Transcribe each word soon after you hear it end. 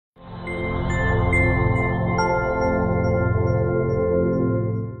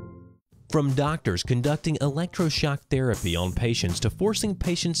From doctors conducting electroshock therapy on patients to forcing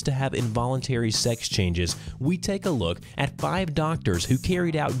patients to have involuntary sex changes, we take a look at 5 doctors who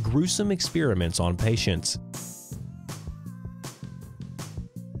carried out gruesome experiments on patients.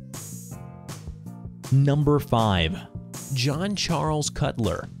 Number 5. John Charles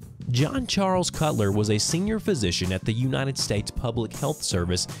Cutler. John Charles Cutler was a senior physician at the United States Public Health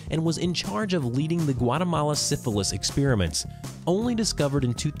Service and was in charge of leading the Guatemala syphilis experiments. Only discovered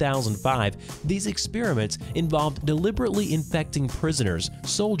in 2005, these experiments involved deliberately infecting prisoners,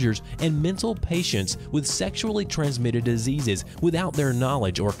 soldiers, and mental patients with sexually transmitted diseases without their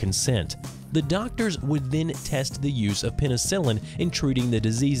knowledge or consent. The doctors would then test the use of penicillin in treating the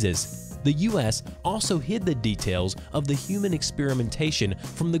diseases. The U.S. also hid the details of the human experimentation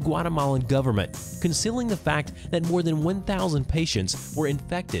from the Guatemalan government, concealing the fact that more than 1,000 patients were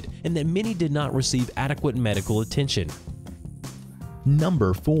infected and that many did not receive adequate medical attention.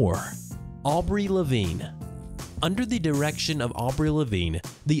 Number 4. Aubrey Levin. Under the direction of Aubrey Levin,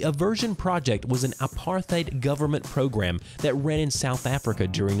 the Aversion Project was an apartheid government program that ran in South Africa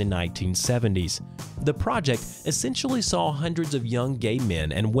during the 1970s. The project essentially saw hundreds of young gay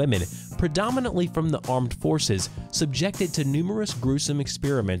men and women, predominantly from the armed forces, subjected to numerous gruesome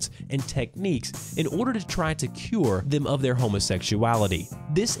experiments and techniques in order to try to cure them of their homosexuality.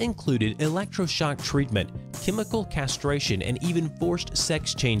 This included electroshock treatment, chemical castration, and even forced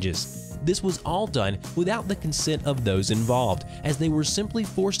sex changes. This was all done without the consent of those involved, as they were simply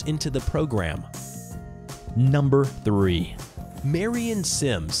forced into the program. Number 3. Marion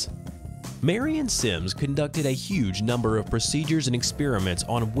Sims. Marion Sims conducted a huge number of procedures and experiments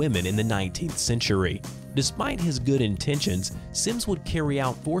on women in the 19th century. Despite his good intentions, Sims would carry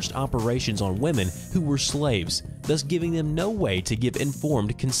out forced operations on women who were slaves, thus giving them no way to give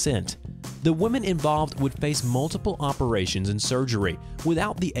informed consent. The women involved would face multiple operations and surgery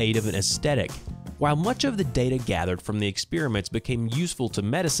without the aid of an aesthetic. While much of the data gathered from the experiments became useful to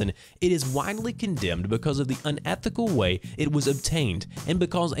medicine, it is widely condemned because of the unethical way it was obtained and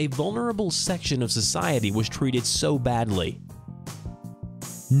because a vulnerable section of society was treated so badly.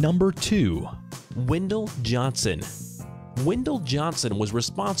 Number 2. Wendell Johnson. Wendell Johnson was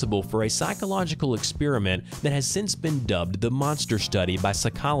responsible for a psychological experiment that has since been dubbed the Monster Study by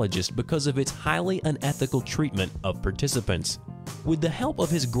psychologists because of its highly unethical treatment of participants. With the help of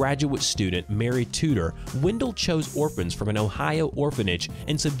his graduate student, Mary Tudor, Wendell chose orphans from an Ohio orphanage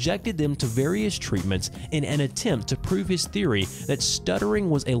and subjected them to various treatments in an attempt to prove his theory that stuttering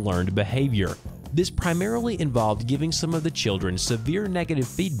was a learned behavior. This primarily involved giving some of the children severe negative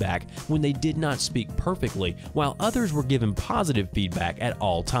feedback when they did not speak perfectly, while others were given positive feedback at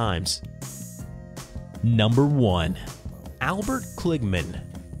all times. Number 1. Albert Kligman.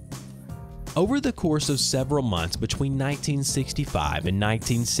 Over the course of several months between 1965 and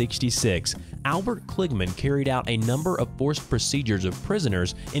 1966, Albert Kligman carried out a number of forced procedures of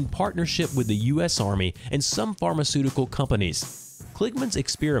prisoners in partnership with the U.S. Army and some pharmaceutical companies. Kligman's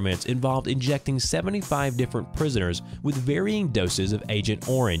experiments involved injecting 75 different prisoners with varying doses of Agent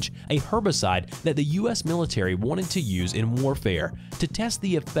Orange, a herbicide that the U.S. military wanted to use in warfare, to test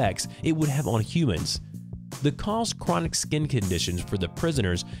the effects it would have on humans. The caused chronic skin conditions for the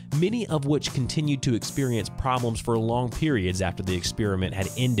prisoners, many of which continued to experience problems for long periods after the experiment had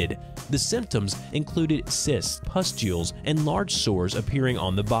ended. The symptoms included cysts, pustules, and large sores appearing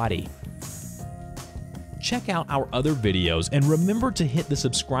on the body. Check out our other videos and remember to hit the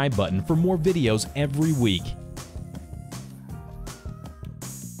subscribe button for more videos every week.